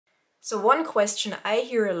So one question I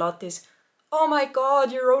hear a lot is, oh my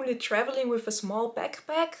god, you're only traveling with a small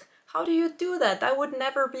backpack? How do you do that? I would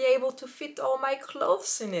never be able to fit all my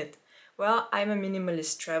clothes in it. Well, I'm a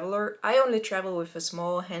minimalist traveler. I only travel with a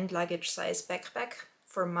small hand luggage size backpack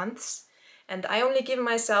for months, and I only give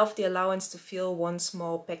myself the allowance to fill one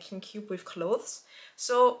small packing cube with clothes.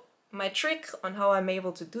 So my trick on how I'm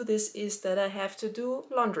able to do this is that I have to do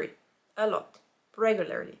laundry a lot,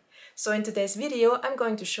 regularly. So in today's video, I'm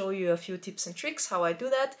going to show you a few tips and tricks how I do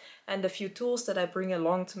that, and a few tools that I bring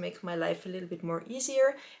along to make my life a little bit more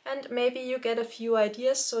easier, and maybe you get a few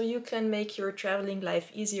ideas so you can make your traveling life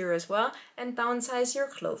easier as well and downsize your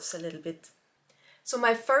clothes a little bit. So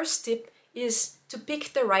my first tip is to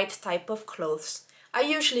pick the right type of clothes. I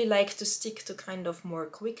usually like to stick to kind of more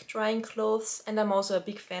quick drying clothes, and I'm also a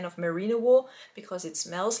big fan of merino wool because it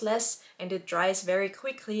smells less and it dries very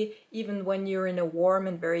quickly even when you're in a warm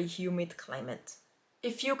and very humid climate.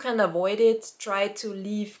 If you can avoid it, try to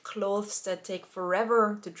leave clothes that take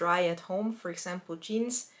forever to dry at home, for example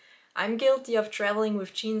jeans. I'm guilty of traveling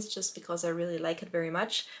with jeans just because I really like it very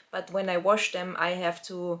much, but when I wash them I have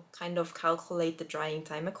to kind of calculate the drying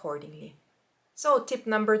time accordingly. So tip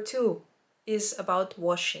number 2 is about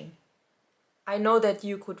washing. I know that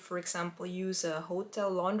you could, for example, use a hotel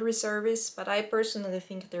laundry service, but I personally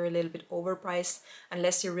think they're a little bit overpriced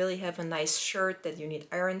unless you really have a nice shirt that you need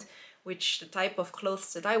ironed, which the type of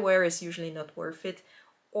clothes that I wear is usually not worth it.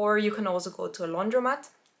 Or you can also go to a laundromat,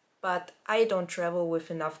 but I don't travel with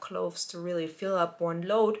enough clothes to really fill up one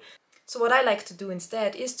load. So what I like to do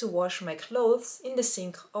instead is to wash my clothes in the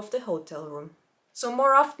sink of the hotel room. So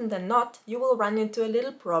more often than not, you will run into a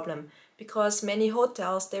little problem because many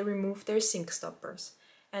hotels, they remove their sink stoppers.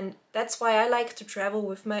 And that's why I like to travel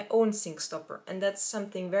with my own sink stopper. And that's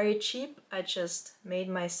something very cheap I just made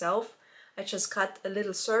myself. I just cut a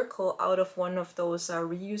little circle out of one of those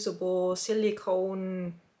reusable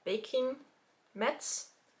silicone baking mats.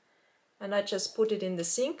 And I just put it in the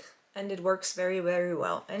sink and it works very, very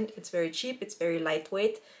well. And it's very cheap, it's very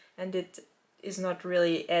lightweight, and it is not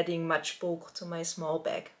really adding much bulk to my small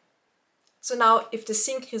bag. So now if the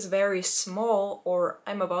sink is very small or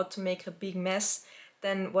I'm about to make a big mess,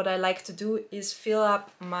 then what I like to do is fill up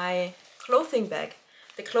my clothing bag.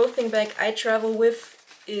 The clothing bag I travel with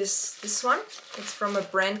is this one. It's from a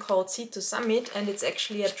brand called Sea to Summit, and it's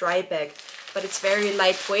actually a dry bag, but it's very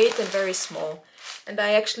lightweight and very small. And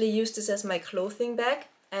I actually use this as my clothing bag,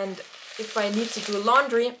 and if I need to do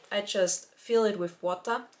laundry, I just fill it with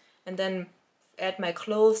water and then add my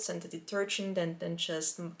clothes and the detergent and then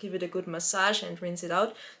just give it a good massage and rinse it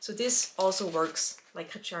out. So this also works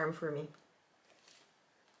like a charm for me.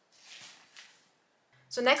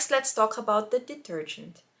 So next let's talk about the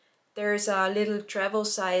detergent. There's a little travel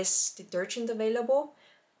size detergent available,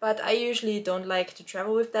 but I usually don't like to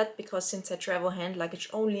travel with that because since I travel hand luggage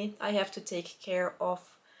only, I have to take care of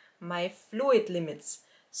my fluid limits.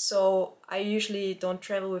 So I usually don't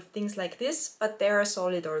travel with things like this, but there are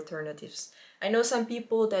solid alternatives. I know some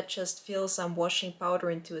people that just fill some washing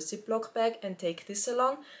powder into a Ziploc bag and take this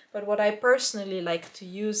along, but what I personally like to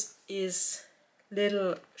use is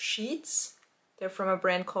little sheets. They're from a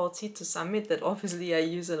brand called Sea to Summit that obviously I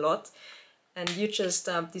use a lot. And you just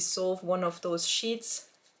dissolve one of those sheets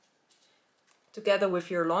together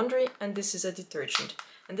with your laundry, and this is a detergent.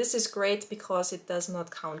 And this is great because it does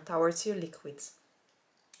not count towards your liquids.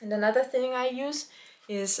 And another thing I use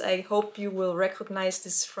is, I hope you will recognize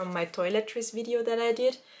this from my toiletries video that I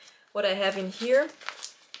did. What I have in here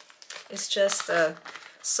is just a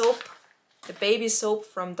soap, the baby soap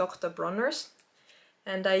from Dr. Bronner's.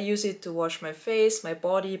 And I use it to wash my face, my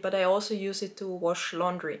body, but I also use it to wash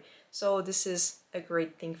laundry. So this is a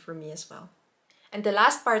great thing for me as well. And the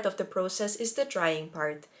last part of the process is the drying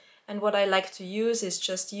part. And what I like to use is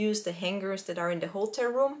just use the hangers that are in the hotel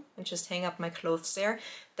room and just hang up my clothes there.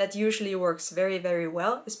 That usually works very, very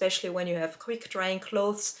well, especially when you have quick drying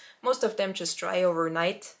clothes. Most of them just dry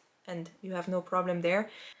overnight and you have no problem there.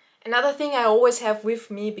 Another thing I always have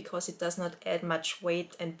with me, because it does not add much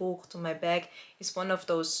weight and bulk to my bag, is one of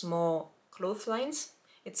those small clotheslines.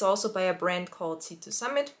 It's also by a brand called Sea to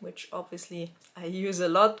Summit, which obviously I use a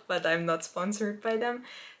lot, but I'm not sponsored by them.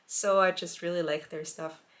 So I just really like their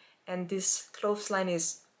stuff. And this clothesline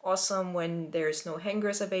is awesome when there's no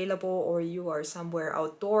hangers available or you are somewhere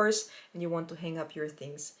outdoors and you want to hang up your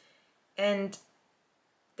things. And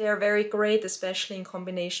they are very great, especially in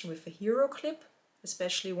combination with a hero clip,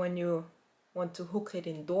 especially when you want to hook it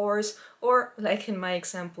indoors, or like in my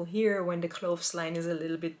example here, when the clothesline is a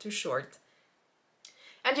little bit too short.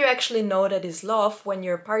 And you actually know that is love when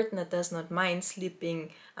your partner does not mind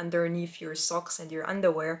sleeping underneath your socks and your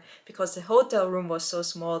underwear, because the hotel room was so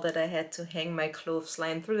small that I had to hang my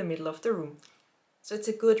clothesline through the middle of the room. So it's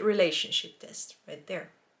a good relationship test right there.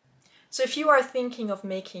 So if you are thinking of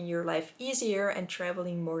making your life easier and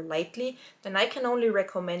traveling more lightly, then I can only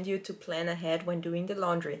recommend you to plan ahead when doing the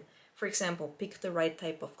laundry. For example, pick the right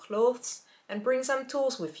type of clothes and bring some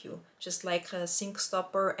tools with you, just like a sink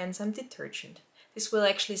stopper and some detergent. This will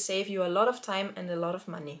actually save you a lot of time and a lot of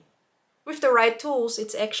money. With the right tools,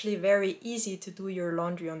 it's actually very easy to do your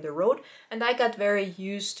laundry on the road, and I got very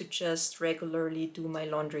used to just regularly do my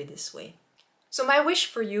laundry this way. So my wish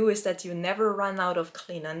for you is that you never run out of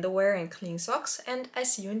clean underwear and clean socks, and I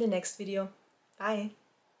see you in the next video. Bye!